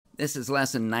This is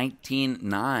lesson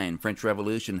 19.9, French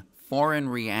Revolution, Foreign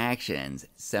Reactions,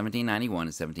 1791 to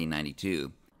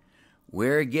 1792.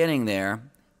 We're getting there.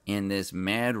 In this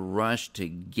mad rush to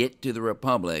get to the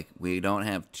Republic, we don't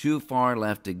have too far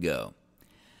left to go.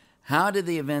 How did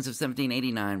the events of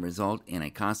 1789 result in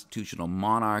a constitutional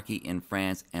monarchy in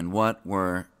France, and what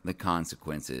were the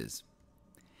consequences?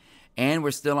 And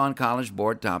we're still on College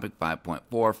Board topic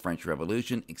 5.4, French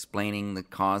Revolution, explaining the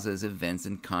causes, events,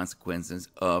 and consequences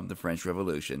of the French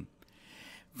Revolution.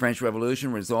 French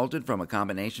Revolution resulted from a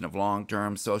combination of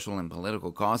long-term social and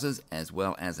political causes, as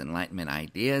well as Enlightenment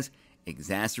ideas,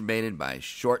 exacerbated by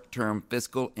short-term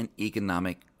fiscal and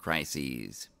economic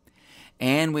crises.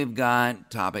 And we've got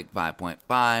topic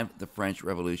 5.5, the French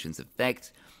Revolution's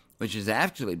effects, which has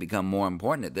actually become more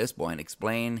important at this point.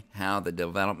 Explain how the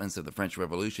developments of the French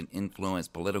Revolution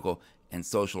influenced political and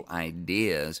social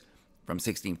ideas from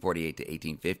 1648 to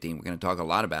 1815. We're going to talk a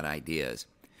lot about ideas.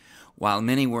 While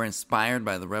many were inspired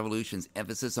by the Revolution's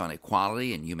emphasis on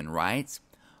equality and human rights,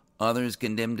 others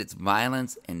condemned its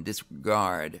violence and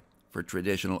disregard for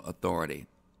traditional authority.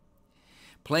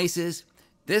 Places,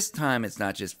 this time it's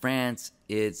not just France,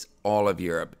 it's all of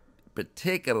Europe,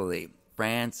 particularly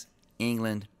France,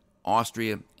 England,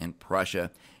 Austria, and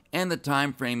Prussia, and the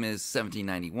time frame is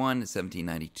 1791 to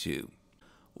 1792.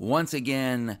 Once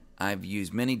again, I've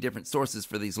used many different sources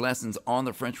for these lessons on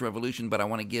the French Revolution, but I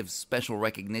want to give special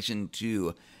recognition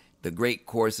to the great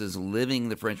courses Living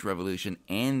the French Revolution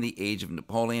and the Age of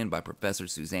Napoleon by Professor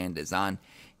Suzanne Desan.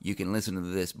 You can listen to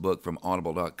this book from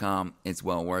audible.com. It's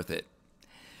well worth it.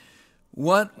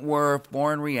 What were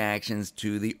foreign reactions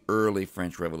to the early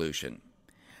French Revolution?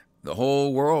 The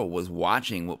whole world was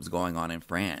watching what was going on in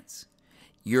France.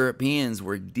 Europeans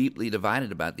were deeply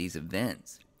divided about these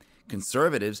events.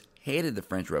 Conservatives hated the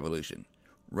French Revolution.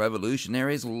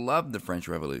 Revolutionaries loved the French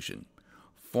Revolution.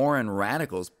 Foreign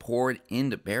radicals poured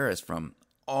into Paris from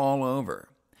all over.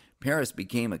 Paris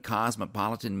became a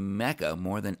cosmopolitan mecca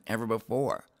more than ever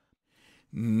before.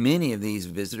 Many of these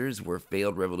visitors were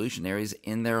failed revolutionaries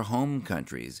in their home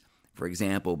countries, for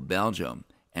example, Belgium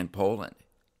and Poland.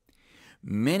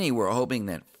 Many were hoping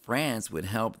that France would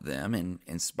help them and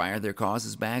inspire their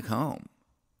causes back home.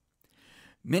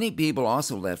 Many people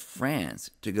also left France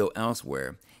to go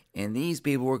elsewhere, and these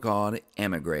people were called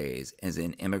émigrés, as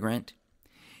in immigrant.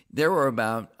 There were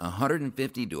about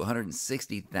 150 to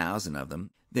 160,000 of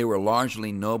them. They were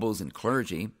largely nobles and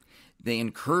clergy. They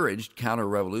encouraged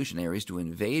counter-revolutionaries to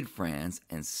invade France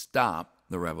and stop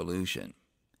the revolution.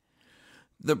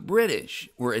 The British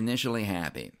were initially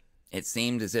happy. It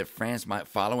seemed as if France might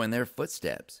follow in their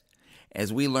footsteps.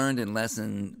 As we learned in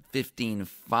lesson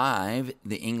 15.5,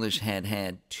 the English had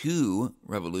had two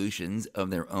revolutions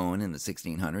of their own in the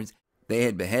 1600s. They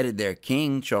had beheaded their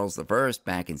king, Charles I,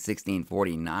 back in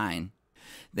 1649.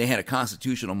 They had a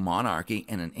constitutional monarchy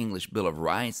and an English Bill of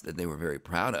Rights that they were very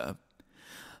proud of.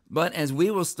 But as we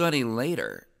will study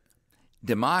later,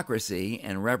 democracy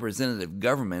and representative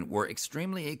government were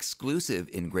extremely exclusive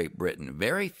in Great Britain.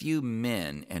 Very few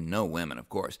men, and no women, of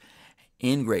course,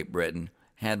 in Great Britain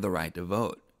had the right to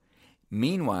vote.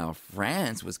 Meanwhile,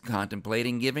 France was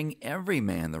contemplating giving every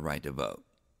man the right to vote.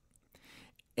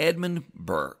 Edmund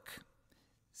Burke,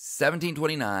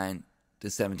 1729 to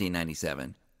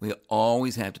 1797. We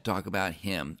always have to talk about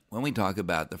him when we talk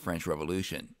about the French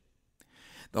Revolution.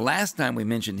 The last time we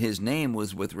mentioned his name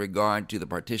was with regard to the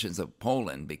partitions of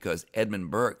Poland, because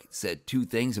Edmund Burke said two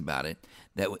things about it: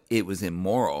 that it was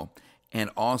immoral, and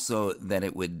also that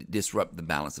it would disrupt the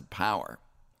balance of power.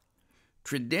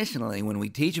 Traditionally, when we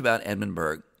teach about Edmund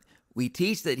Burke, we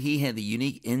teach that he had the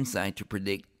unique insight to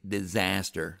predict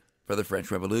disaster for the French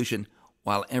Revolution,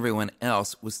 while everyone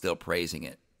else was still praising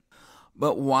it.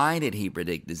 But why did he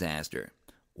predict disaster?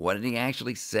 What did he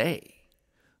actually say?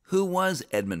 Who was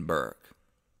Edmund Burke?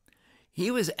 He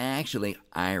was actually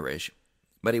Irish,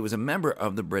 but he was a member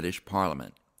of the British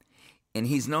Parliament, and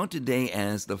he's known today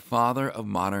as the father of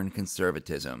modern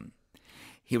conservatism.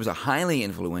 He was a highly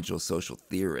influential social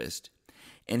theorist,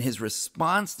 and his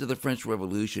response to the French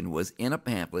Revolution was in a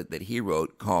pamphlet that he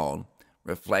wrote called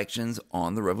Reflections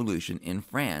on the Revolution in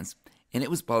France, and it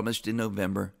was published in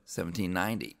November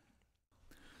 1790.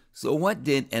 So what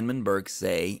did Edmund Burke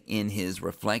say in his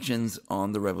Reflections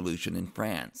on the Revolution in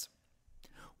France?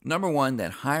 Number one,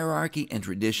 that hierarchy and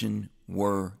tradition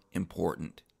were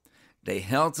important. They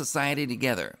held society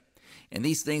together, and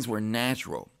these things were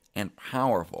natural and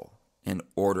powerful and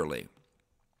orderly.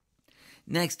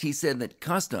 Next, he said that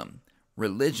custom,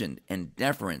 religion, and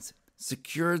deference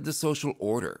secured the social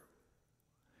order.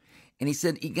 And he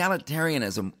said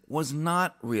egalitarianism was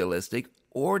not realistic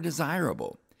or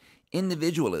desirable.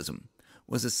 Individualism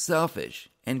was a selfish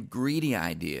and greedy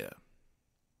idea.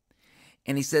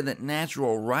 And he said that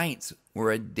natural rights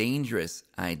were a dangerous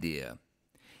idea.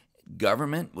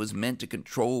 Government was meant to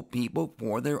control people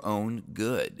for their own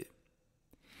good.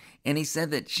 And he said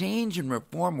that change and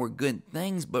reform were good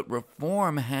things, but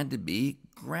reform had to be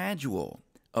gradual.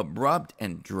 Abrupt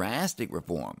and drastic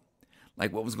reform,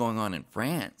 like what was going on in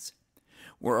France,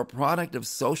 were a product of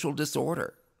social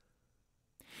disorder.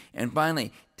 And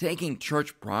finally, taking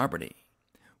church property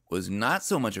was not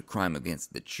so much a crime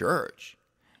against the church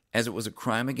as it was a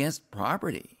crime against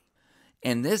property.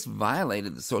 And this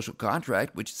violated the social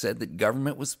contract, which said that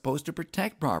government was supposed to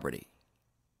protect property.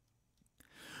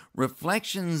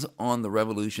 Reflections on the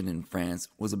Revolution in France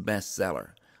was a bestseller.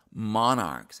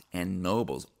 Monarchs and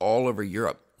nobles all over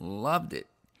Europe loved it.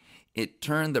 It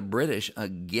turned the British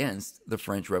against the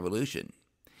French Revolution.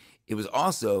 It was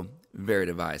also very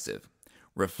divisive.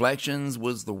 Reflections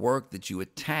was the work that you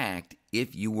attacked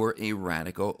if you were a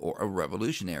radical or a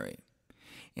revolutionary.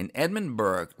 And Edmund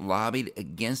Burke lobbied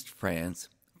against France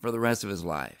for the rest of his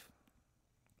life.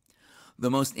 The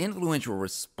most influential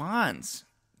response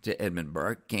to Edmund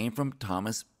Burke came from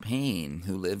Thomas Paine,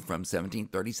 who lived from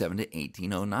 1737 to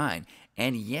 1809.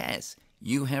 And yes,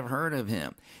 you have heard of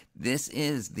him. This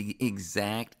is the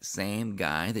exact same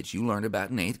guy that you learned about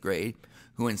in 8th grade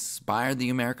who inspired the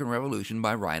American Revolution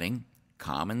by writing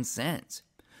Common Sense.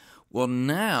 Well,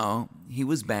 now he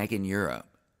was back in Europe.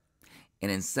 And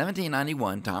in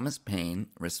 1791, Thomas Paine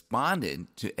responded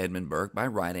to Edmund Burke by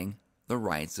writing The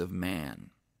Rights of Man.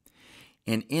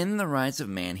 And in The Rights of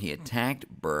Man, he attacked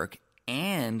Burke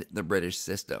and the British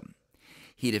system.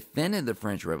 He defended the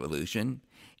French Revolution,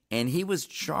 and he was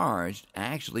charged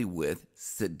actually with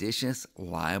seditious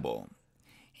libel.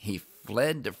 He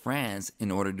fled to France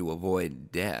in order to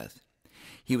avoid death.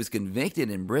 He was convicted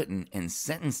in Britain and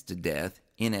sentenced to death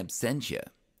in absentia.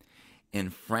 In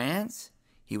France,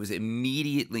 he was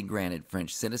immediately granted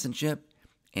French citizenship,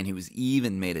 and he was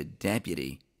even made a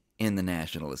deputy in the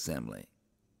National Assembly.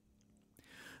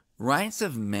 Rights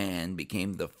of Man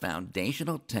became the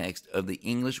foundational text of the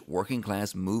English working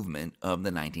class movement of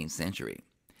the 19th century.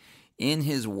 In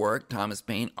his work, Thomas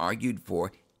Paine argued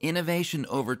for innovation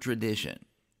over tradition.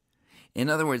 In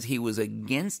other words, he was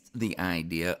against the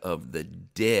idea of the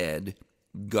dead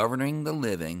governing the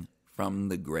living from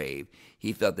the grave.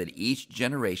 He felt that each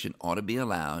generation ought to be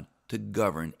allowed to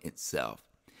govern itself.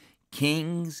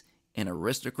 Kings and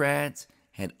aristocrats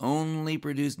had only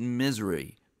produced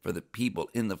misery for the people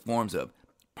in the forms of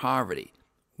poverty,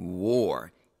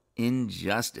 war,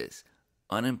 injustice,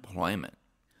 unemployment.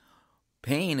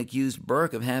 Paine accused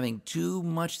Burke of having too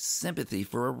much sympathy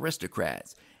for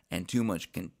aristocrats and too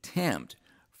much contempt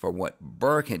for what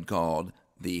Burke had called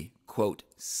the, quote,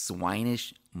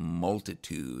 swinish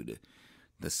multitude.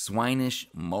 The swinish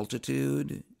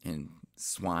multitude, and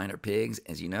swine or pigs,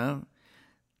 as you know,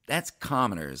 that's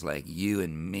commoners like you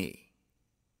and me.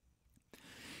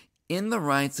 In The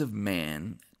Rights of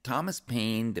Man, Thomas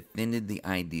Paine defended the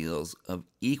ideals of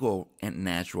equal and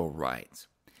natural rights,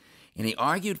 and he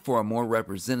argued for a more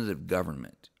representative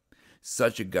government.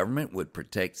 Such a government would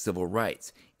protect civil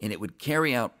rights, and it would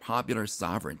carry out popular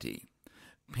sovereignty.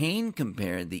 Paine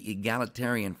compared the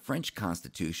egalitarian French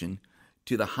Constitution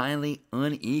to the highly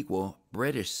unequal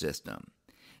British system.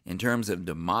 In terms of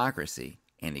democracy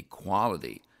and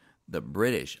equality, the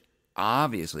British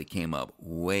obviously came up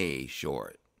way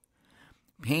short.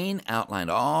 Paine outlined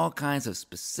all kinds of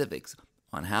specifics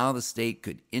on how the state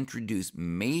could introduce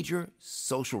major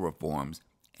social reforms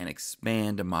and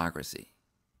expand democracy.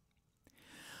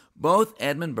 Both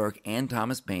Edmund Burke and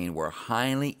Thomas Paine were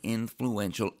highly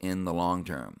influential in the long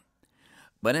term.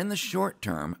 But in the short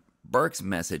term, Burke's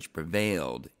message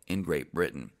prevailed in Great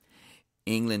Britain.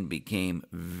 England became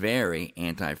very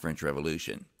anti-French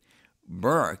Revolution.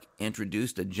 Burke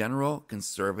introduced a general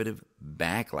conservative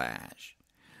backlash.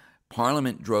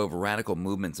 Parliament drove radical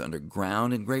movements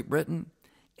underground in Great Britain,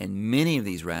 and many of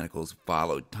these radicals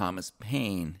followed Thomas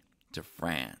Paine to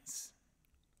France.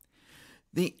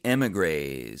 The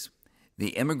émigrés.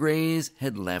 The émigrés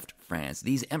had left France.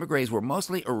 These émigrés were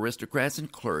mostly aristocrats and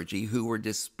clergy who were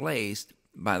displaced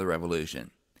by the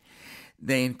Revolution.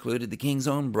 They included the king's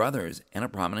own brothers and a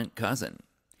prominent cousin,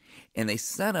 and they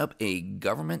set up a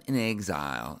government in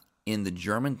exile in the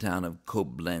German town of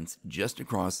Koblenz just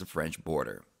across the French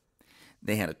border.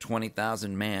 They had a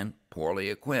 20,000-man, poorly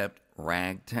equipped,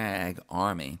 ragtag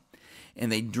army,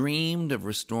 and they dreamed of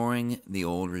restoring the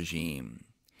old regime.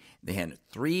 They had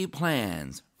 3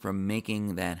 plans for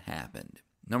making that happen.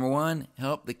 Number 1,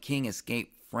 help the king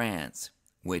escape France,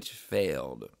 which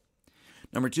failed.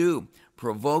 Number 2,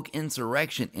 provoke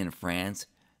insurrection in France.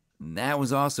 That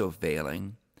was also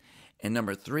failing. And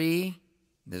number 3,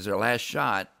 this is our last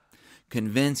shot,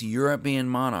 convince European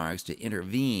monarchs to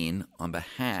intervene on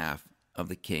behalf of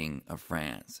the King of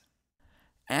France.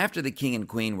 After the king and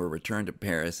queen were returned to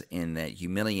Paris in that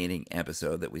humiliating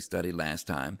episode that we studied last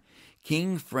time,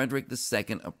 King Frederick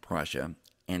II of Prussia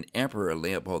and Emperor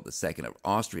Leopold II of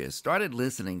Austria started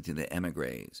listening to the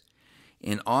émigrés.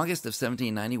 In August of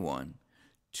 1791,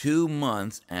 2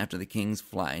 months after the king's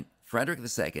flight, Frederick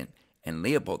II and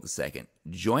Leopold II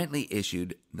jointly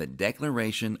issued the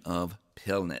Declaration of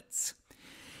Pillnitz.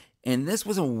 And this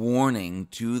was a warning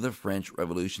to the French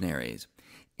revolutionaries.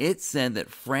 It said that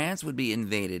France would be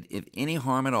invaded if any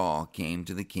harm at all came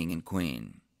to the king and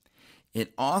queen.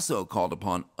 It also called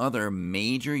upon other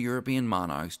major European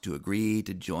monarchs to agree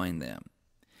to join them.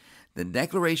 The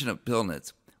Declaration of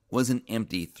Pillnitz was an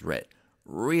empty threat.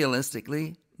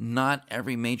 Realistically, not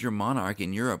every major monarch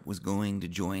in Europe was going to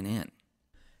join in.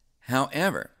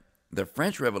 However, the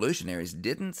French revolutionaries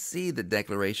didn't see the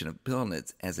Declaration of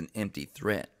Pillnitz as an empty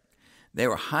threat. They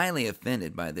were highly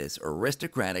offended by this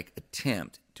aristocratic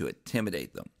attempt to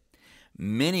intimidate them.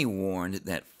 Many warned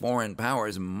that foreign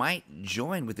powers might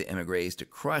join with the émigrés to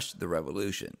crush the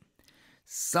revolution.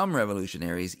 Some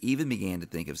revolutionaries even began to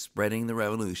think of spreading the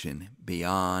revolution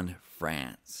beyond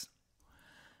France.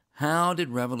 How did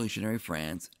revolutionary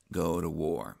France go to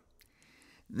war?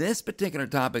 This particular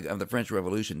topic of the French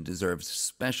Revolution deserves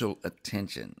special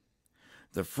attention.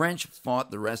 The French fought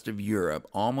the rest of Europe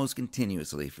almost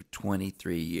continuously for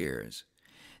 23 years.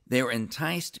 They were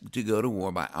enticed to go to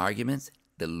war by arguments,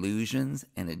 delusions,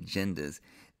 and agendas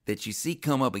that you see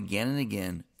come up again and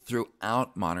again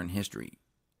throughout modern history.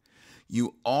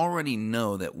 You already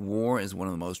know that war is one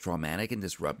of the most traumatic and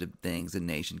disruptive things a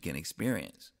nation can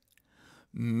experience.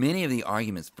 Many of the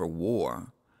arguments for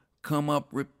war come up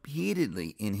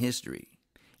repeatedly in history,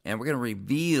 and we're going to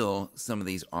reveal some of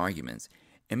these arguments.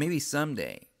 And maybe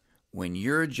someday, when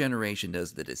your generation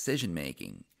does the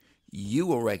decision-making, you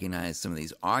will recognize some of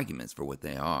these arguments for what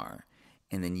they are.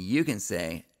 And then you can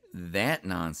say, that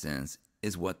nonsense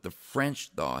is what the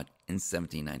French thought in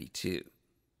 1792.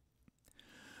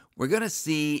 We're going to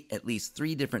see at least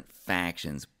 3 different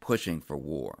factions pushing for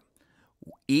war.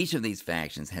 Each of these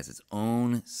factions has its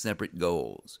own separate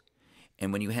goals.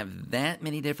 And when you have that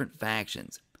many different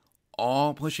factions,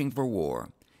 all pushing for war,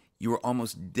 you are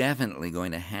almost definitely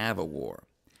going to have a war.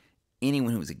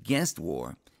 Anyone who is against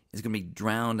war is going to be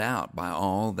drowned out by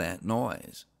all that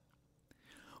noise.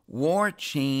 War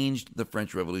changed the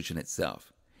French Revolution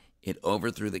itself. It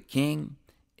overthrew the king.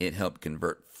 It helped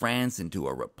convert France into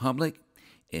a republic.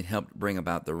 It helped bring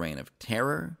about the Reign of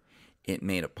Terror. It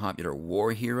made a popular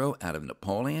war hero out of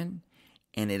Napoleon.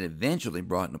 And it eventually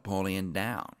brought Napoleon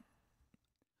down.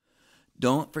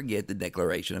 Don't forget the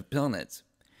Declaration of Pillnitz.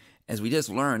 As we just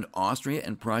learned, Austria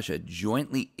and Prussia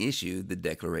jointly issued the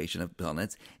Declaration of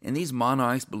Pillnitz, and these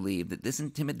monarchs believed that this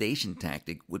intimidation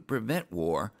tactic would prevent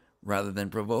war rather than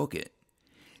provoke it.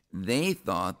 They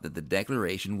thought that the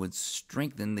declaration would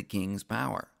strengthen the king's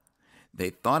power. They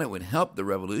thought it would help the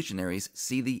revolutionaries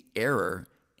see the error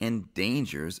and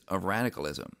dangers of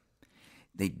radicalism.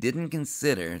 They didn't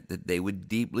consider that they would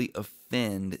deeply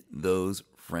offend those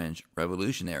French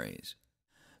revolutionaries.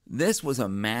 This was a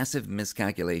massive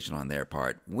miscalculation on their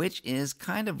part, which is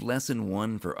kind of lesson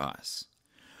 1 for us.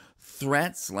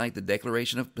 Threats like the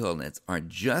Declaration of Pillnitz are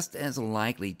just as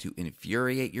likely to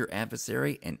infuriate your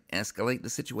adversary and escalate the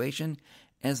situation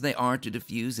as they are to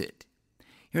diffuse it.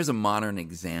 Here's a modern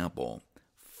example: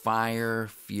 fire,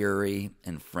 fury,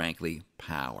 and frankly,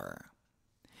 power.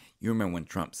 You remember when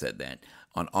Trump said that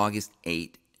on August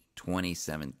 8,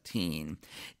 2017.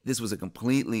 This was a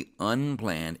completely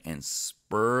unplanned and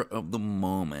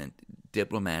spur-of-the-moment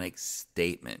diplomatic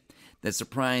statement that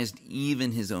surprised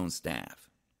even his own staff.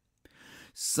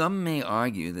 Some may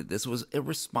argue that this was a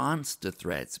response to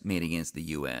threats made against the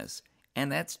U.S.,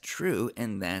 and that's true,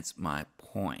 and that's my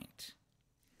point.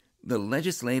 The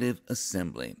Legislative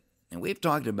Assembly, and we've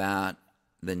talked about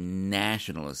the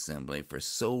National Assembly for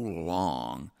so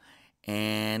long,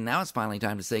 and now it's finally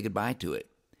time to say goodbye to it.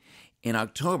 In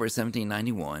October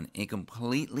 1791, a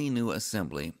completely new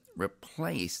assembly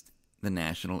replaced the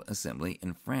National Assembly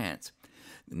in France.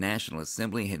 The National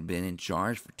Assembly had been in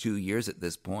charge for 2 years at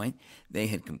this point. They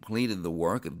had completed the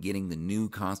work of getting the new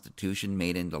Constitution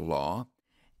made into law.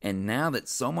 And now that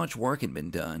so much work had been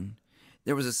done,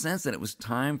 there was a sense that it was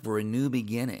time for a new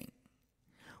beginning.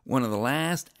 One of the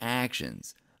last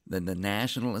actions that the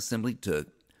National Assembly took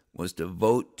was to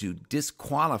vote to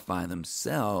disqualify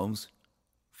themselves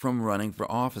from running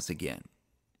for office again.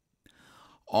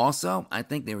 Also, I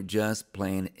think they were just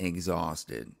plain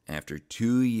exhausted after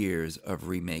 2 years of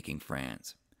remaking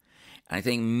France. I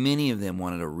think many of them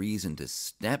wanted a reason to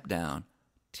step down,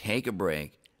 take a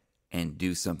break, and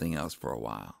do something else for a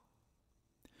while.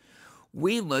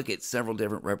 We look at several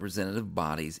different representative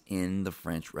bodies in the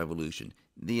French Revolution: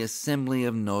 the Assembly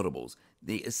of Notables,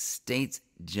 the Estates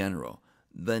General,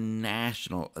 the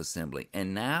National Assembly,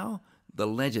 and now the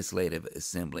Legislative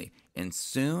Assembly, and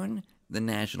soon the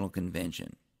National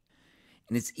Convention.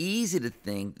 And it's easy to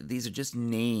think that these are just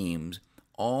names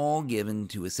all given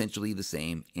to essentially the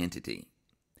same entity.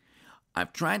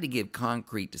 I've tried to give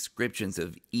concrete descriptions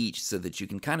of each so that you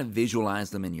can kind of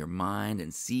visualize them in your mind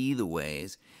and see the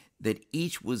ways that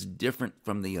each was different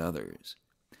from the others.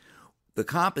 The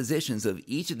compositions of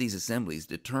each of these assemblies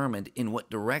determined in what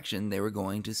direction they were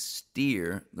going to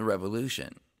steer the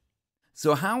revolution.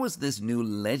 So how was this new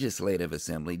legislative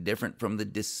assembly different from the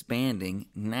disbanding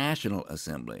National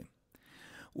Assembly?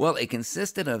 Well, it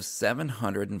consisted of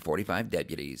 745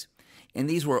 deputies, and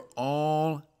these were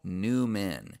all new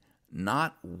men.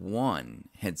 Not one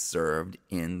had served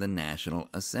in the National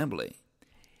Assembly.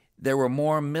 There were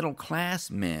more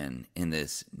middle-class men in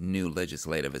this new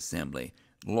legislative assembly,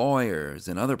 lawyers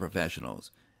and other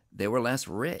professionals. They were less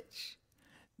rich.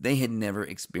 They had never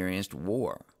experienced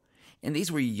war. And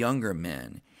these were younger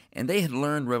men, and they had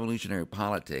learned revolutionary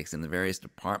politics in the various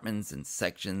departments and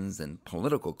sections and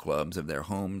political clubs of their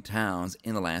hometowns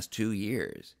in the last 2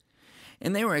 years.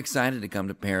 And they were excited to come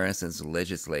to Paris as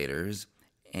legislators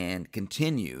and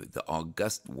continue the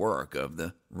august work of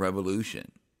the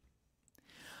revolution.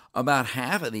 About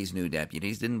half of these new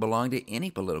deputies didn't belong to any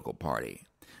political party.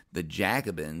 The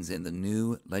Jacobins in the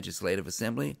new legislative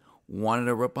assembly wanted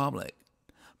a republic,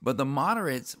 but the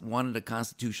moderates wanted a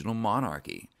constitutional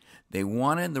monarchy. They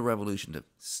wanted the revolution to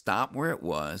stop where it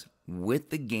was with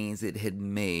the gains it had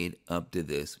made up to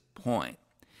this point.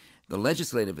 The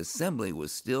legislative assembly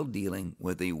was still dealing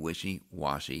with a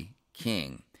wishy-washy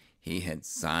king. He had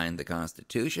signed the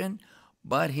Constitution,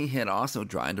 but he had also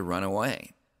tried to run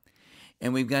away.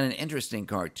 And we've got an interesting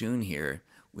cartoon here.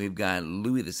 We've got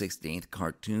Louis XVI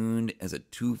cartooned as a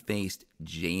two-faced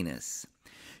Janus.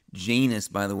 Janus,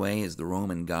 by the way, is the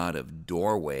Roman god of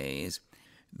doorways.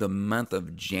 The month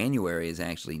of January is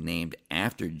actually named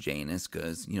after Janus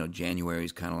because, January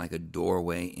is kind of like a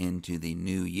doorway into the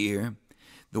new year.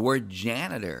 The word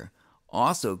janitor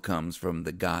also comes from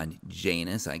the god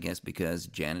Janus, I guess because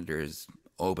janitors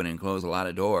open and close a lot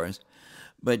of doors.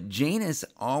 But Janus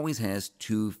always has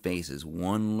two faces,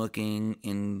 one looking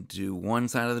into one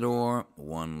side of the door,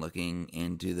 one looking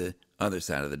into the other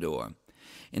side of the door.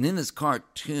 And in this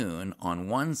cartoon, on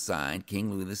one side,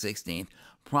 King Louis XVI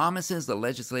promises the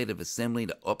Legislative Assembly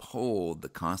to uphold the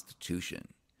Constitution.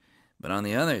 But on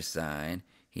the other side,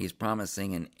 he's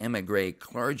promising an emigre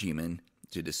clergyman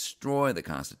to destroy the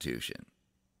Constitution.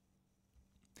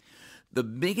 The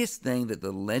biggest thing that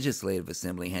the Legislative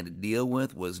Assembly had to deal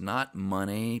with was not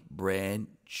money, bread,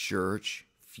 church,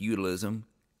 feudalism,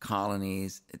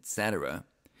 colonies, etc.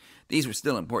 These were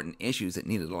still important issues that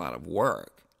needed a lot of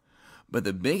work. But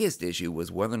the biggest issue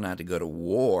was whether or not to go to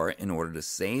war in order to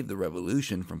save the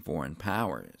revolution from foreign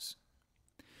powers.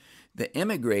 The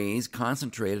emigres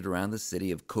concentrated around the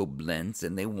city of Koblenz,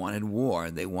 and they wanted war.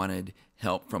 They wanted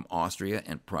help from Austria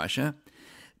and Prussia.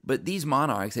 But these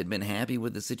monarchs had been happy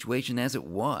with the situation as it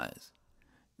was.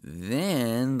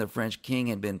 Then the French king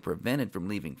had been prevented from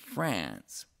leaving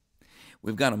France.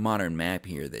 We've got a modern map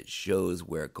here that shows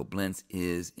where Koblenz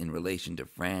is in relation to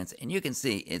France, and you can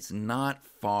see it's not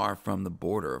far from the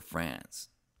border of France.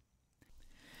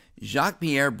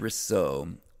 Jacques-Pierre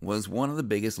Brissot was one of the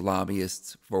biggest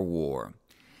lobbyists for war.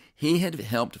 He had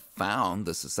helped found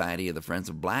the Society of the Friends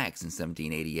of Blacks in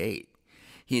 1788.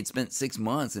 He had spent 6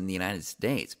 months in the United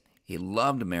States. He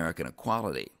loved American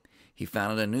equality. He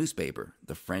founded a newspaper,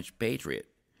 the French Patriot.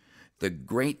 The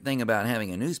great thing about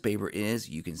having a newspaper is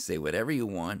you can say whatever you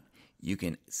want. You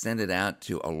can send it out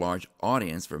to a large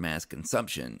audience for mass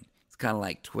consumption. It's kind of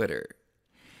like Twitter.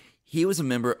 He was a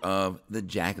member of the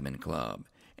Jacobin Club,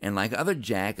 and like other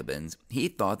Jacobins, he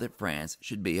thought that France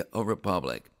should be a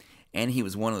republic. And he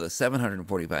was one of the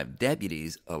 745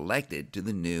 deputies elected to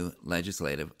the new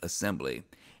Legislative Assembly,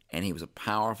 and he was a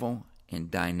powerful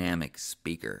and dynamic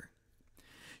speaker.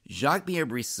 Jacques-Pierre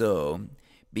Brissot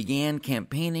began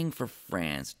campaigning for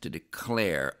France to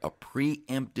declare a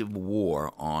preemptive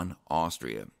war on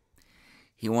Austria.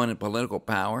 He wanted political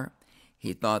power.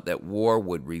 He thought that war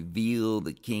would reveal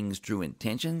the king's true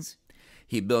intentions.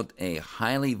 He built a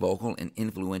highly vocal and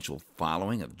influential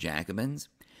following of Jacobins,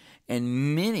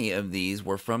 and many of these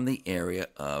were from the area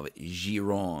of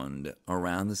Gironde,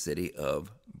 around the city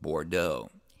of Bordeaux.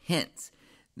 Hence,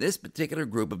 this particular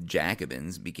group of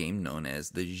Jacobins became known as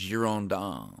the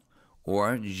Girondins,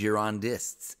 or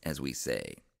Girondists, as we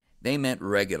say. They met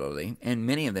regularly, and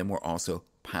many of them were also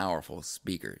powerful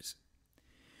speakers.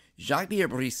 Jacques-Pierre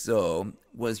Brissot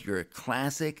was your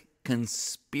classic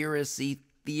conspiracy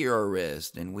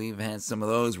theorist, and we've had some of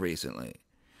those recently.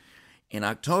 In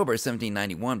October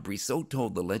 1791, Brissot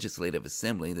told the Legislative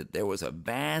Assembly that there was a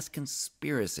vast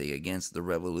conspiracy against the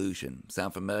revolution.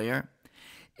 Sound familiar?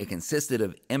 It consisted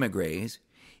of émigrés.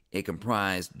 It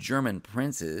comprised German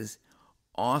princes.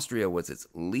 Austria was its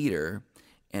leader,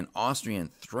 and Austrian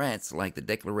threats like the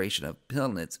Declaration of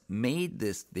Pillnitz made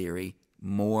this theory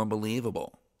more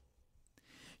believable.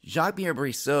 Jacques-Pierre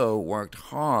Brissot worked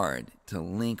hard to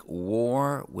link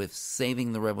war with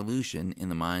saving the revolution in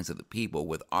the minds of the people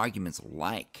with arguments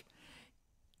like,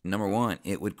 number one,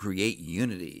 it would create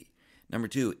unity. Number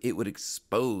two, it would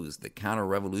expose the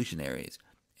counter-revolutionaries.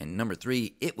 And number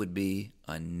three, it would be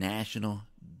a national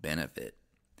benefit.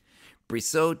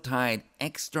 Brissot tied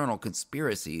external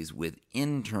conspiracies with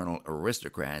internal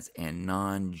aristocrats and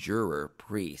non-juror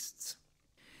priests.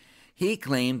 He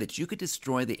claimed that you could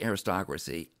destroy the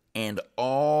aristocracy and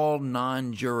all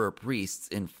non-juror priests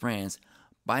in France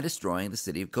by destroying the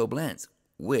city of Coblentz,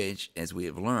 which, as we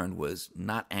have learned, was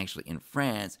not actually in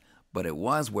France, but it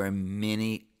was where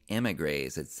many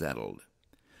émigrés had settled.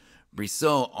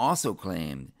 Brissot also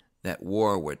claimed that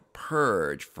war would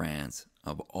purge France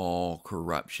of all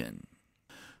corruption.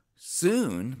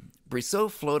 Soon,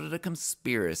 Brissot floated a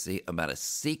conspiracy about a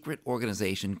secret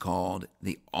organization called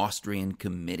the Austrian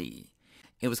Committee.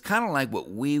 It was kind of like what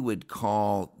we would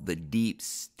call the deep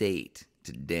state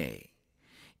today.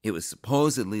 It was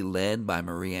supposedly led by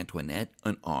Marie Antoinette,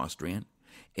 an Austrian.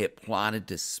 It plotted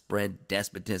to spread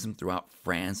despotism throughout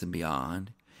France and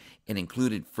beyond. It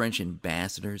included French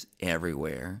ambassadors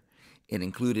everywhere. It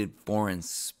included foreign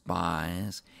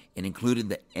spies. It included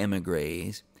the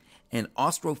émigrés. And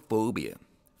Austrophobia,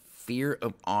 fear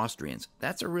of Austrians,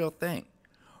 that's a real thing,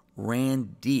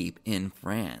 ran deep in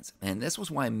France. And this was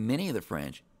why many of the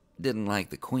French didn't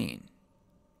like the Queen.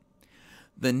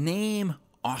 The name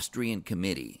Austrian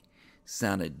Committee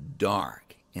sounded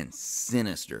dark and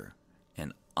sinister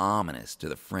and ominous to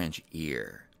the French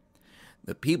ear.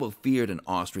 The people feared an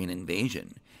Austrian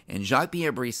invasion, and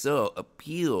Jacques-Pierre Brissot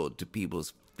appealed to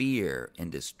people's fear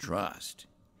and distrust.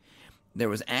 There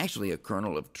was actually a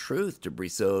kernel of truth to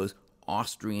Brissot's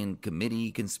Austrian Committee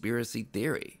conspiracy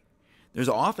theory. There's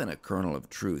often a kernel of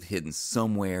truth hidden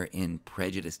somewhere in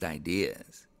prejudiced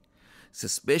ideas.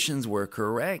 Suspicions were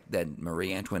correct that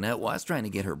Marie Antoinette was trying to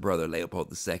get her brother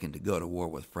Leopold II to go to war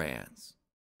with France.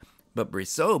 But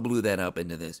Brissot blew that up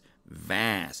into this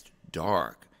vast,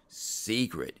 dark,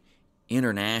 secret,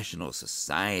 international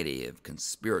society of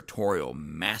conspiratorial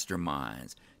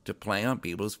masterminds to play on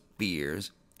people's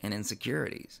fears and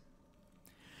insecurities.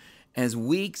 As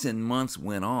weeks and months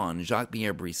went on,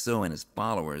 Jacques-Pierre Brissot and his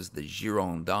followers, the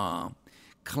Girondins,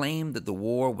 claimed that the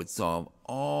war would solve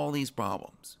all these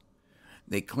problems.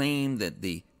 They claimed that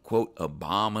the, quote,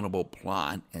 abominable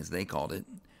plot, as they called it,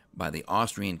 by the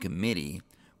Austrian Committee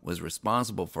was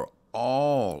responsible for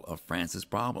all of France's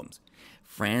problems.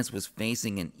 France was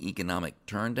facing an economic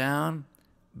turndown.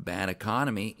 Bad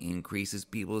economy increases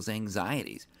people's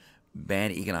anxieties.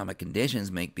 Bad economic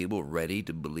conditions make people ready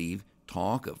to believe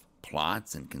talk of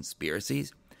plots and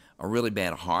conspiracies. A really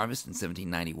bad harvest in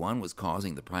 1791 was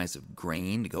causing the price of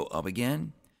grain to go up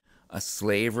again. A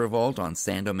slave revolt on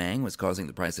Saint-Domingue was causing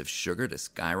the price of sugar to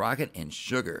skyrocket, and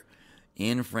sugar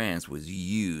in France was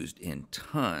used in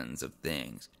tons of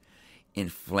things.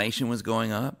 Inflation was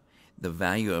going up. The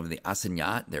value of the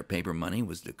assignat, their paper money,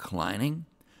 was declining.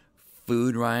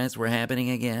 Food riots were happening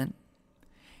again.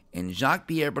 And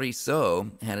Jacques-Pierre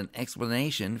Brissot had an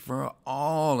explanation for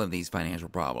all of these financial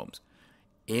problems.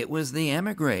 It was the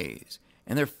émigrés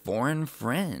and their foreign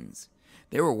friends.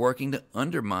 They were working to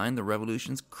undermine the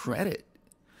revolution's credit.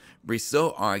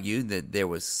 Brissot argued that there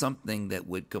was something that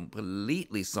would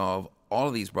completely solve all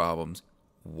of these problems: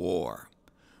 war.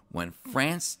 When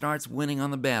France starts winning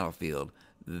on the battlefield,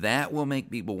 that will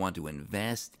make people want to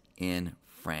invest in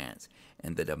France.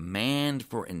 And the demand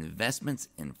for investments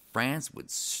in France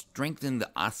would strengthen the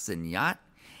assignat,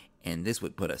 and this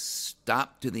would put a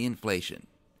stop to the inflation.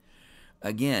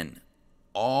 Again,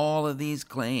 all of these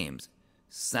claims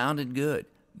sounded good,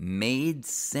 made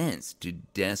sense to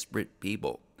desperate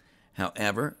people.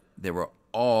 However, they were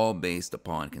all based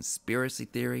upon conspiracy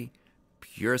theory,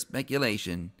 pure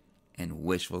speculation, and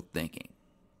wishful thinking.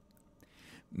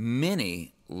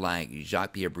 Many, like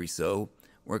Jacques-Pierre Brissot,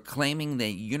 were claiming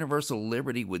that universal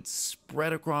liberty would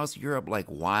spread across Europe like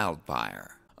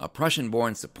wildfire. A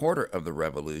Prussian-born supporter of the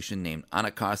revolution named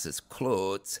Anacharsis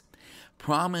Clotz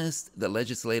promised the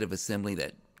Legislative Assembly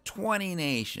that 20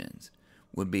 nations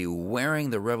would be wearing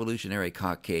the revolutionary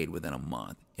cockade within a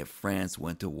month if France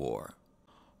went to war.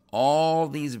 All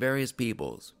these various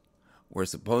peoples were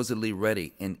supposedly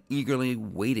ready and eagerly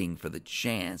waiting for the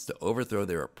chance to overthrow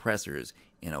their oppressors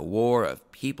in a war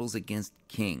of peoples against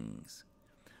kings.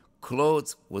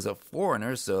 Clotz was a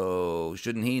foreigner, so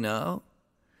shouldn't he know?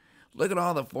 Look at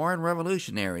all the foreign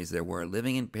revolutionaries there were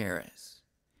living in Paris.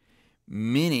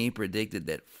 Many predicted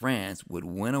that France would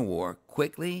win a war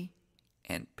quickly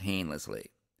and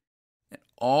painlessly. And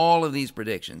all of these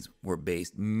predictions were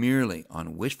based merely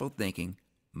on wishful thinking,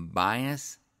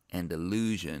 bias, and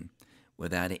delusion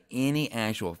without any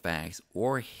actual facts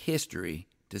or history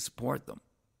to support them.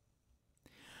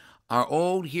 Our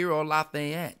old hero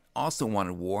Lafayette also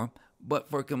wanted war, but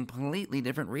for completely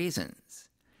different reasons.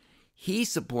 He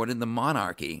supported the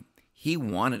monarchy. He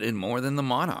wanted it more than the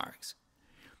monarchs.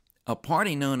 A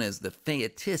party known as the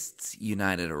Fayettists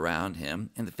united around him,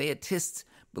 and the Fayettists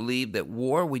believed that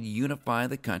war would unify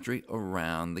the country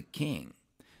around the king.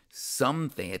 Some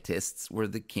Fayettists were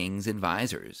the king's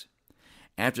advisors.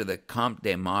 After the Comte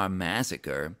de Mars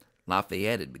massacre,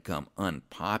 Lafayette had become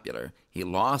unpopular. He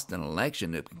lost an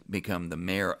election to become the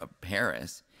mayor of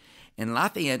Paris, and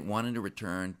Lafayette wanted to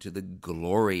return to the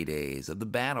glory days of the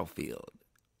battlefield.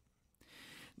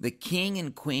 The king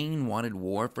and queen wanted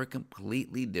war for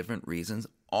completely different reasons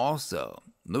also.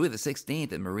 Louis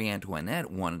XVI and Marie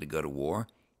Antoinette wanted to go to war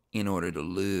in order to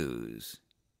lose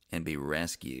and be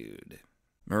rescued.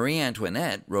 Marie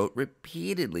Antoinette wrote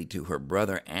repeatedly to her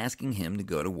brother asking him to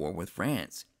go to war with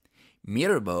France.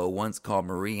 Mirabeau once called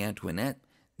Marie Antoinette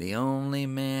the only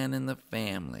man in the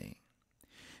family.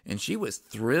 And she was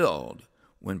thrilled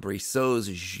when Brissot's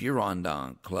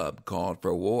Girondin Club called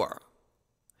for war.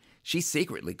 She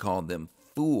secretly called them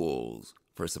fools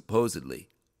for supposedly,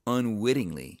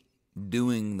 unwittingly,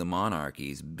 doing the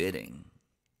monarchy's bidding.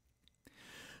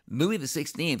 Louis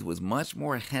XVI was much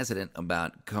more hesitant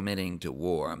about committing to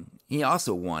war. He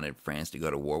also wanted France to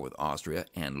go to war with Austria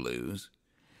and lose.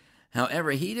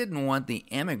 However, he didn't want the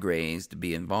émigrés to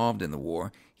be involved in the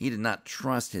war. He did not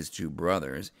trust his two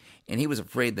brothers, and he was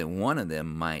afraid that one of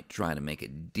them might try to make a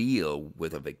deal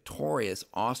with a victorious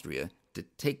Austria to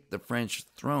take the French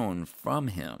throne from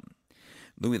him.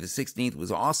 Louis XVI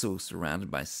was also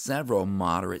surrounded by several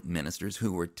moderate ministers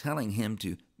who were telling him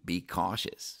to be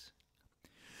cautious.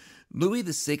 Louis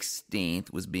XVI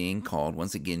was being called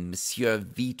once again Monsieur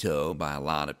Veto by a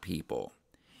lot of people.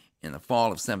 In the fall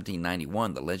of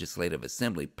 1791, the Legislative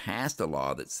Assembly passed a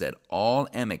law that said all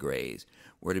émigrés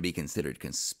were to be considered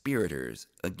conspirators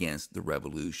against the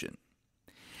revolution.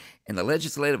 And the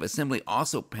Legislative Assembly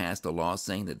also passed a law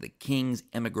saying that the king's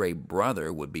émigré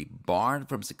brother would be barred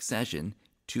from succession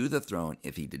to the throne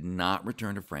if he did not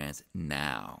return to France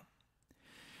now.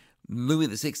 Louis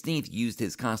XVI used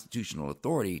his constitutional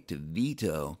authority to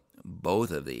veto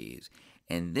both of these,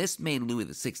 and this made Louis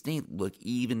XVI look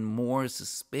even more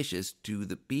suspicious to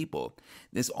the people.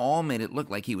 This all made it look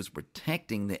like he was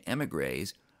protecting the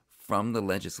émigrés from the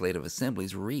Legislative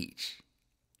Assembly's reach.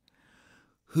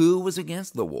 Who was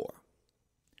against the war?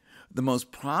 The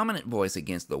most prominent voice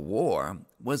against the war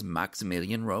was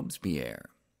Maximilien Robespierre.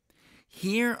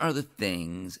 Here are the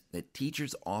things that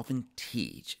teachers often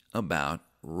teach about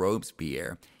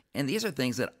Robespierre, and these are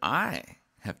things that I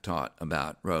have taught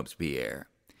about Robespierre.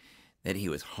 That he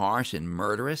was harsh and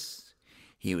murderous,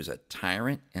 he was a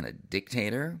tyrant and a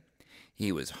dictator,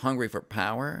 he was hungry for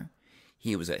power,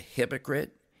 he was a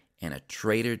hypocrite and a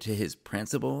traitor to his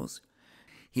principles,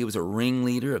 he was a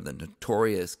ringleader of the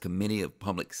notorious Committee of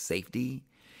Public Safety,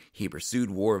 he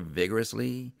pursued war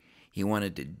vigorously, he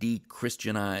wanted to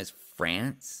de-Christianize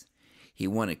France, he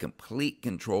wanted complete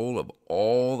control of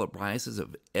all the prices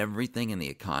of everything in the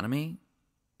economy,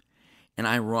 and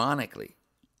ironically,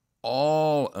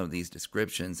 all of these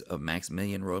descriptions of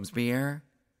Maximilien Robespierre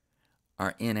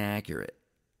are inaccurate.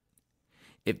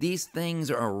 If these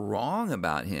things are wrong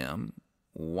about him,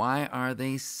 why are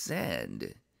they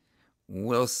said?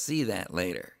 We'll see that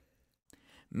later.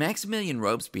 Maximilien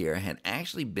Robespierre had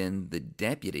actually been the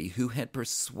deputy who had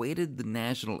persuaded the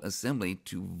National Assembly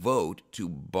to vote to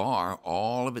bar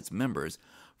all of its members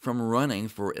from running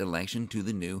for election to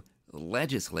the new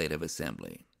Legislative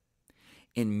Assembly.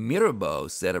 And Mirabeau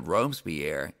said of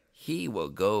Robespierre, he will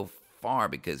go far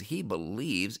because he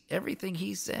believes everything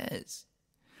he says.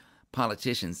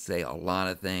 Politicians say a lot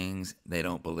of things they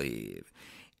don't believe.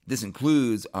 This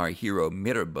includes our hero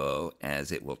Mirabeau,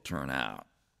 as it will turn out.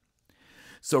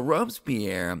 So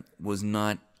Robespierre was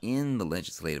not in the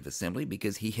Legislative Assembly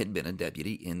because he had been a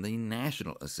deputy in the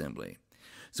National Assembly.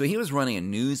 So he was running a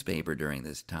newspaper during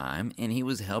this time, and he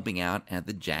was helping out at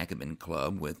the Jacobin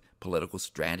Club with political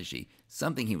strategy,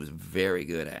 something he was very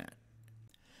good at.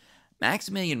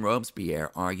 Maximilien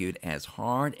Robespierre argued as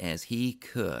hard as he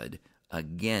could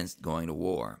against going to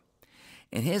war,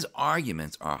 and his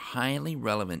arguments are highly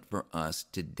relevant for us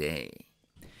today.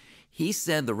 He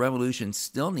said the revolution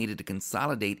still needed to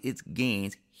consolidate its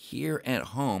gains here at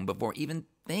home before even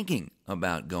thinking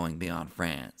about going beyond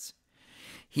France.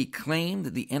 He claimed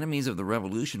that the enemies of the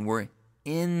revolution were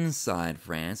inside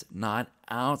France, not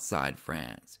outside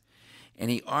France. And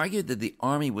he argued that the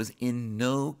army was in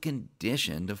no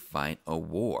condition to fight a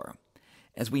war.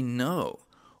 As we know,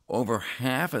 over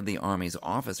half of the army's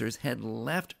officers had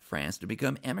left France to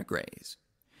become émigrés.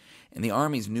 And the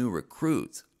army's new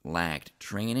recruits lacked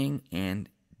training and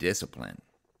discipline.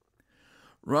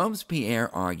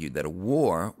 Robespierre argued that a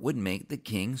war would make the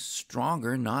king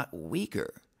stronger, not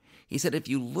weaker. He said if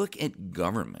you look at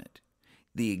government,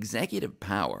 the executive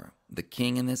power, the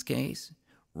king in this case,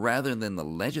 rather than the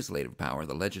legislative power,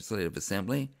 the legislative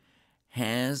assembly,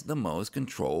 has the most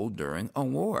control during a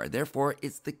war. Therefore,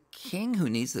 it's the king who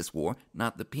needs this war,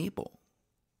 not the people.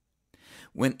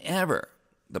 Whenever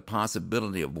the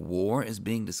possibility of war is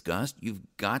being discussed, you've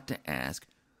got to ask,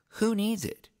 who needs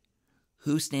it?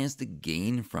 Who stands to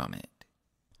gain from it?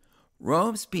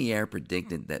 Robespierre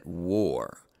predicted that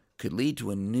war could lead to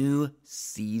a new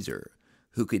Caesar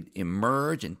who could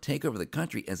emerge and take over the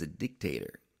country as a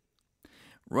dictator.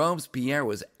 Robespierre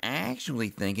was actually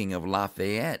thinking of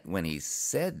Lafayette when he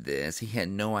said this. He had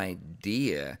no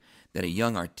idea that a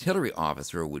young artillery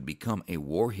officer would become a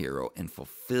war hero and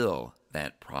fulfill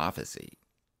that prophecy.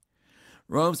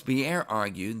 Robespierre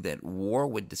argued that war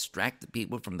would distract the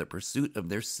people from the pursuit of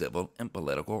their civil and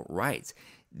political rights.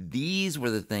 These were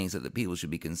the things that the people should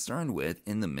be concerned with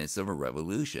in the midst of a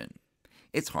revolution.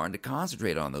 It's hard to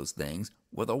concentrate on those things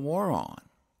with a war on.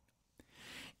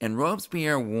 And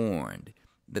Robespierre warned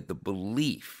that the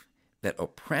belief that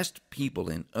oppressed people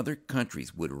in other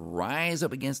countries would rise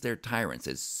up against their tyrants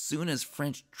as soon as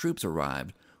French troops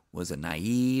arrived was a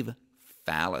naive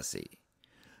fallacy.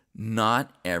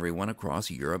 Not everyone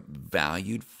across Europe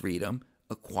valued freedom,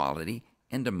 equality,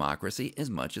 and democracy as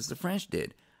much as the French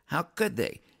did. How could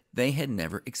they? They had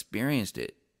never experienced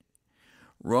it.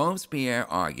 Robespierre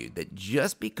argued that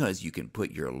just because you can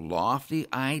put your lofty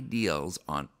ideals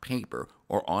on paper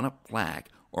or on a plaque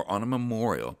or on a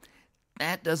memorial,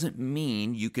 that doesn't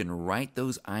mean you can write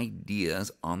those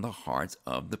ideas on the hearts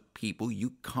of the people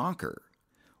you conquer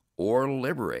or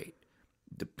liberate,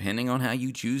 depending on how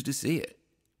you choose to see it.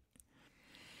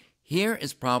 Here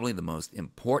is probably the most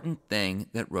important thing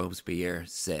that Robespierre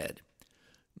said.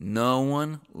 No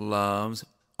one loves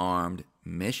armed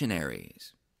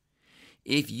missionaries.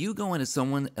 If you go into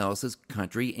someone else's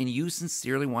country and you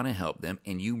sincerely want to help them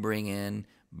and you bring in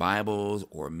Bibles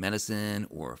or medicine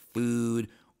or food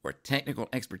or technical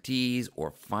expertise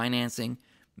or financing,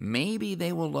 maybe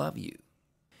they will love you.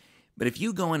 But if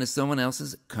you go into someone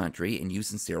else's country and you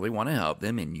sincerely want to help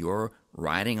them and you're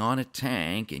riding on a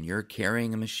tank and you're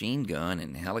carrying a machine gun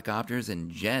and helicopters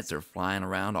and jets are flying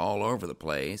around all over the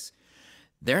place,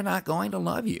 they're not going to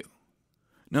love you,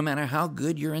 no matter how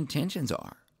good your intentions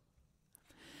are.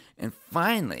 And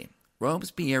finally,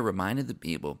 Robespierre reminded the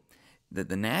people that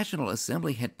the National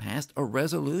Assembly had passed a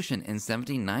resolution in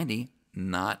 1790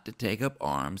 not to take up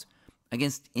arms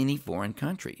against any foreign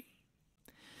country.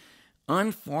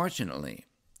 Unfortunately,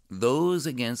 those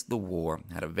against the war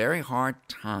had a very hard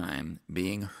time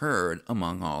being heard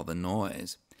among all the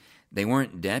noise. They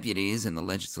weren't deputies in the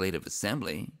Legislative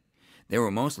Assembly. They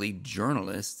were mostly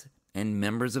journalists and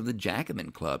members of the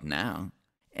Jacobin Club now.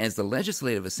 As the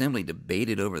Legislative Assembly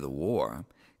debated over the war,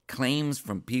 claims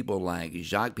from people like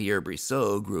Jacques-Pierre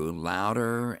Brissot grew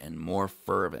louder and more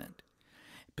fervent.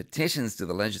 Petitions to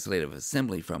the Legislative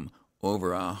Assembly from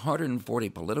over 140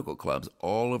 political clubs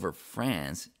all over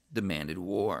France demanded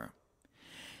war.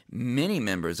 Many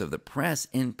members of the press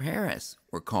in Paris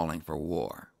were calling for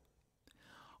war.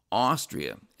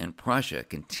 Austria and Prussia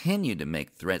continued to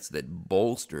make threats that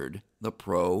bolstered the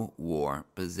pro-war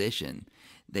position.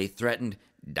 They threatened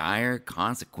dire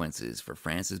consequences for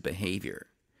France's behavior.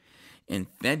 In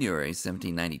February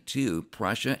 1792,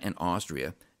 Prussia and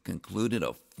Austria concluded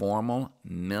a formal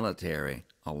military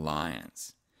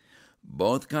alliance.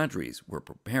 Both countries were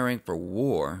preparing for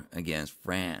war against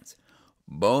France.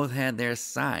 Both had their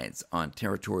sights on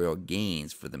territorial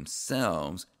gains for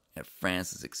themselves at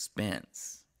France's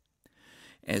expense.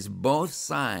 As both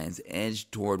sides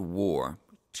edged toward war,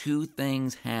 two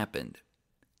things happened.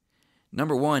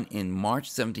 Number one, in March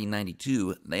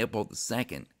 1792, Leopold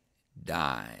II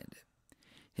died.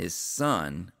 His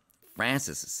son,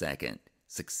 Francis II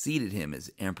succeeded him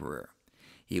as emperor.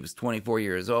 He was 24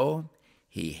 years old.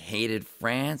 He hated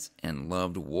France and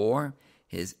loved war.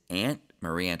 His aunt,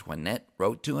 Marie Antoinette,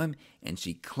 wrote to him, and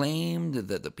she claimed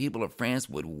that the people of France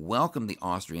would welcome the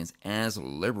Austrians as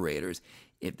liberators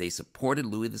if they supported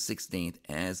Louis XVI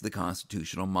as the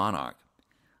constitutional monarch.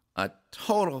 A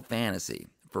total fantasy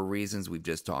for reasons we've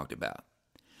just talked about.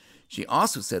 She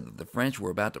also said that the French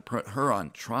were about to put her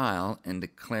on trial and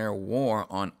declare war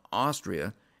on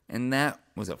Austria, and that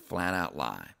was a flat-out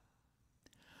lie.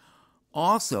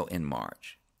 Also in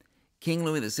March, King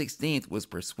Louis XVI was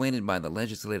persuaded by the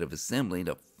Legislative Assembly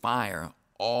to fire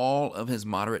all of his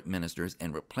moderate ministers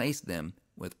and replace them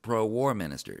with pro-war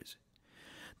ministers.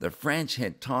 The French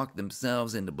had talked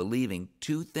themselves into believing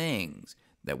two things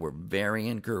that were very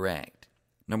incorrect.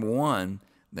 Number one,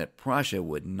 that Prussia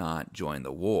would not join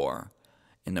the war,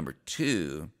 and number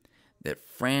two, that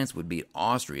France would beat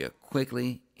Austria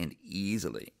quickly and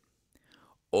easily.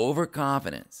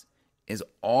 Overconfidence is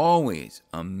always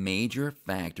a major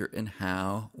factor in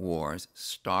how wars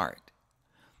start.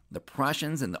 The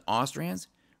Prussians and the Austrians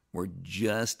were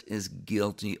just as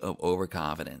guilty of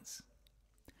overconfidence.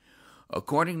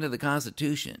 According to the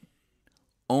Constitution,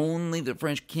 only the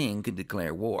French king could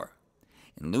declare war.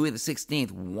 And Louis XVI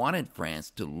wanted France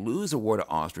to lose a war to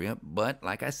Austria, but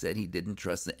like I said, he didn't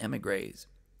trust the émigrés.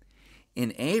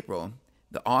 In April,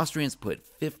 the Austrians put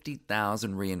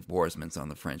 50,000 reinforcements on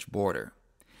the French border,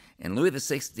 and Louis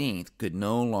XVI could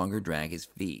no longer drag his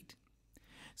feet.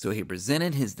 So he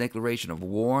presented his declaration of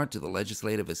war to the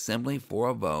Legislative Assembly for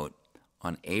a vote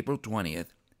on April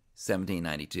 20th,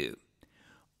 1792.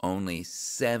 Only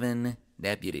 7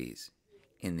 deputies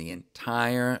in the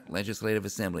entire Legislative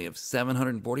Assembly of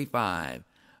 745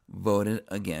 voted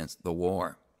against the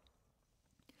war.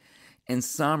 In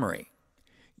summary,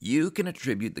 you can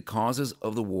attribute the causes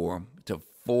of the war to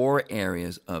 4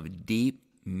 areas of deep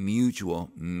mutual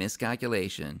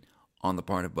miscalculation on the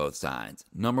part of both sides.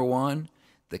 Number 1,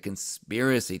 the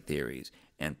conspiracy theories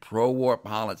and pro-war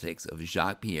politics of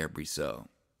Jacques-Pierre Brissot.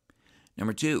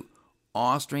 Number 2,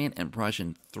 Austrian and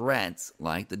Prussian threats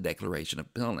like the Declaration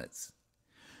of Pillnitz.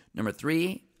 Number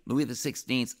 3, Louis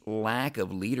XVI's lack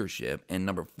of leadership. And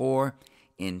number 4,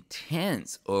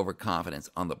 intense overconfidence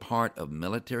on the part of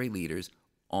military leaders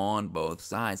on both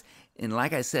sides. And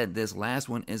like I said, this last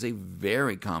one is a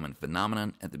very common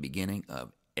phenomenon at the beginning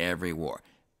of every war.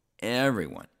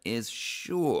 Everyone is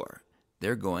sure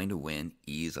they're going to win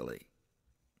easily.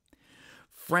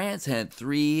 France had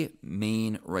 3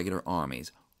 main regular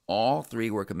armies. All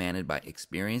 3 were commanded by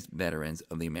experienced veterans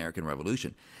of the American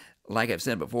Revolution. Like I've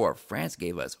said before, France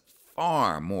gave us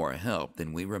far more help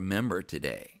than we remember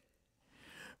today.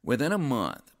 Within a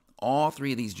month, all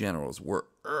 3 of these generals were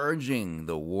urging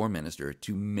the war minister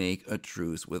to make a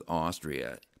truce with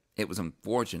Austria. It was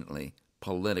unfortunately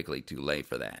politically too late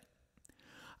for that.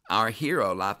 Our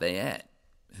hero, Lafayette,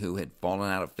 who had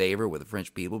fallen out of favor with the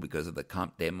French people because of the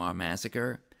Comte de Mars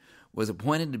massacre, was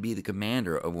appointed to be the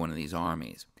commander of one of these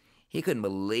armies. He couldn't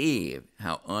believe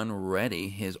how unready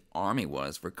his army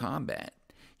was for combat.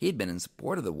 He'd been in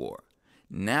support of the war.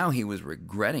 Now he was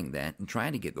regretting that and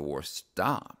trying to get the war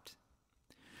stopped.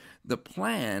 The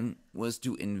plan was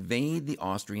to invade the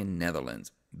Austrian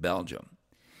Netherlands, Belgium.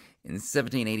 In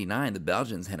 1789, the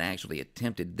Belgians had actually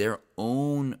attempted their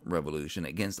own revolution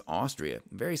against Austria,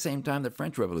 the very same time the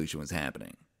French Revolution was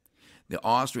happening. The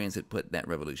Austrians had put that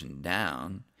revolution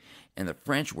down, and the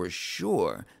French were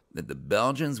sure that the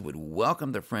Belgians would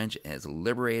welcome the French as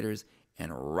liberators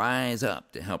and rise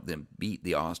up to help them beat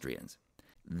the Austrians.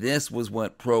 This was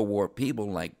what pro-war people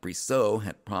like Brissot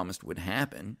had promised would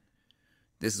happen.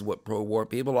 This is what pro-war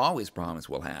people always promise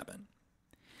will happen.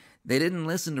 They didn't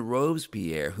listen to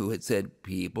Robespierre, who had said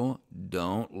people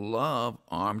don't love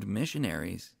armed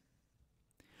missionaries.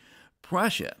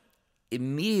 Prussia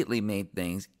immediately made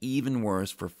things even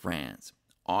worse for France.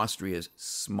 Austria's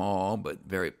small but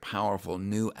very powerful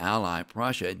new ally,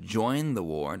 Prussia, joined the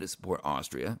war to support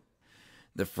Austria.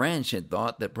 The French had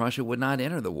thought that Prussia would not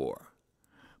enter the war,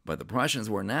 but the Prussians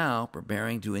were now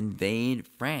preparing to invade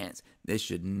France. This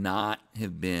should not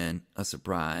have been a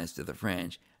surprise to the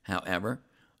French. However,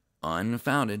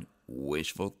 unfounded,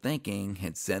 wishful thinking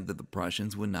had said that the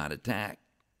Prussians would not attack.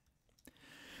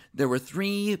 There were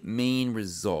 3 main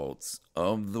results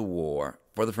of the war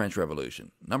for the French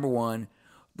Revolution. Number 1,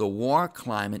 the war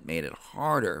climate made it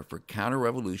harder for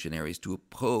counter-revolutionaries to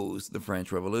oppose the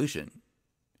French Revolution.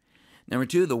 Number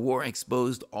 2, the war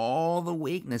exposed all the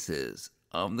weaknesses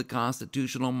of the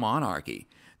constitutional monarchy.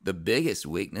 The biggest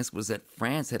weakness was that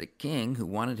France had a king who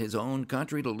wanted his own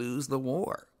country to lose the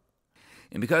war.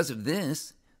 And because of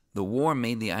this, The war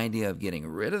made the idea of getting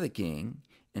rid of the king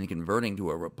and converting to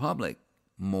a republic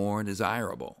more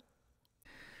desirable.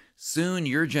 Soon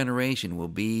your generation will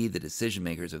be the decision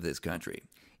makers of this country.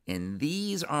 And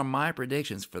these are my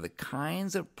predictions for the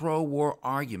kinds of pro-war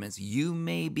arguments you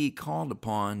may be called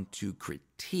upon to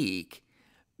critique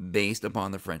based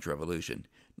upon the French Revolution.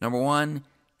 Number one,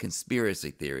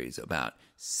 conspiracy theories about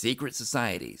secret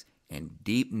societies and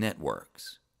deep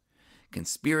networks.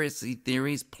 Conspiracy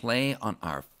theories play on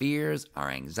our fears, our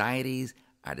anxieties,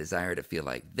 our desire to feel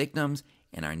like victims,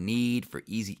 and our need for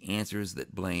easy answers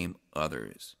that blame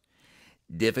others.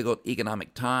 Difficult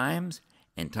economic times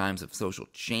and times of social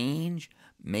change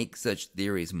make such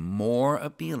theories more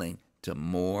appealing to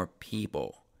more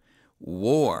people.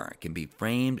 War can be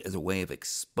framed as a way of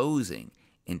exposing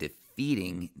and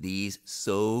defeating these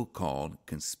so-called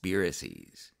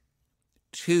conspiracies.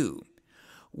 2.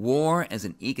 War as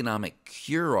an economic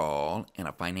cure-all and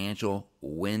a financial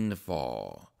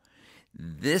windfall.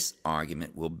 This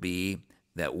argument will be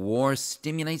that war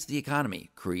stimulates the economy,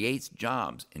 creates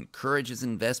jobs, encourages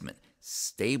investment,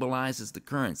 stabilizes the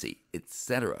currency,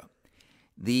 etc.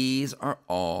 These are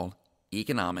all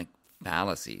economic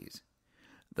fallacies.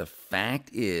 The fact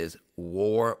is,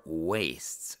 war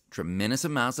wastes tremendous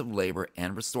amounts of labor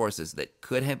and resources that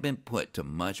could have been put to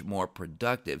much more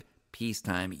productive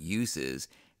peacetime uses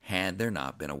had there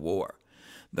not been a war.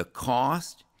 The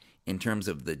cost in terms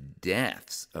of the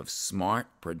deaths of smart,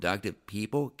 productive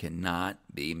people cannot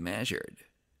be measured.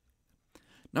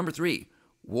 Number 3,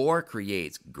 war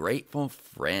creates grateful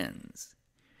friends.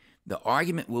 The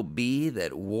argument will be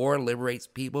that war liberates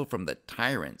people from the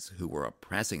tyrants who were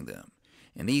oppressing them,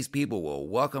 and these people will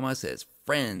welcome us as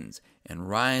friends and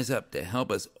rise up to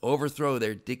help us overthrow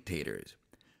their dictators.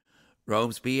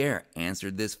 Robespierre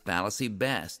answered this fallacy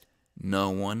best. No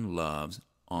one loves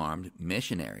armed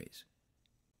missionaries.